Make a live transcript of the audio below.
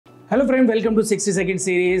Hello friend, welcome to 60 second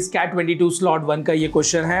series cat 22 slot 1 का ये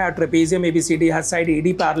question है। Trapezium ABCD has side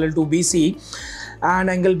AD parallel to BC and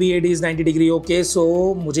angle BAD is 90 degree. Okay, सो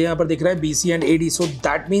मुझे यहाँ पर दिख रहा है BC and AD, so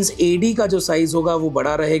that means AD का जो साइज होगा वो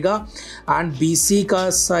बड़ा रहेगा एंड BC का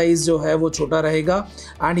साइज जो है वो छोटा रहेगा।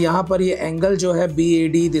 एंड यहाँ पर ये एंगल जो है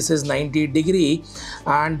BAD, this is 90 degree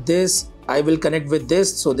and this I will connect with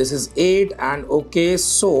this, so this is 8 and okay,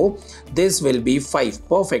 so this will be 5.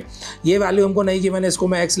 Perfect. ये वैल्यू हमको नहीं गिवन है, इसको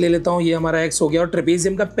मैं x ले लेता हूँ, ये हमारा x हो गया। और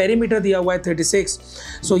ट्रेपेजियम का पेरीमीटर दिया हुआ है 36,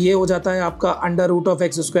 सो ये हो जाता है आपका under root of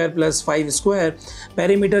x square plus 5 square.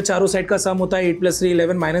 Perimeter चारों साइड का सम होता है 8 + 3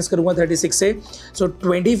 11, माइनस करूँगा 36 से, सो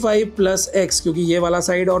 25 + x, क्योंकि ये वाला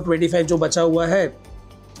साइड और 25 जो बचा हुआ है,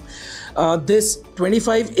 this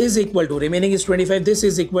 25 is equal to, remaining is 25, this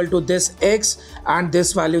is equal to this x and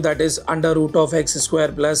this value, that is under root of x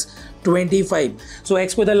square plus 25. So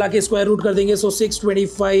x को इधर लाके स्क्वायर रूट कर देंगे, so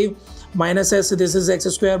 625 minus s, this is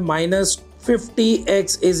x square minus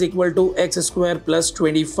 50x is equal to x square plus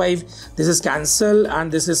 25. This is cancel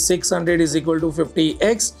and this is 600 is equal to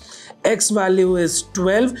 50x. X value is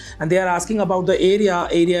 12 and they are asking about the area.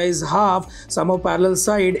 Area is half sum of parallel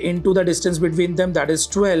side into the distance between them, that is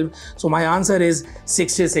 12. So my answer is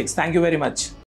 66. Thank you very much.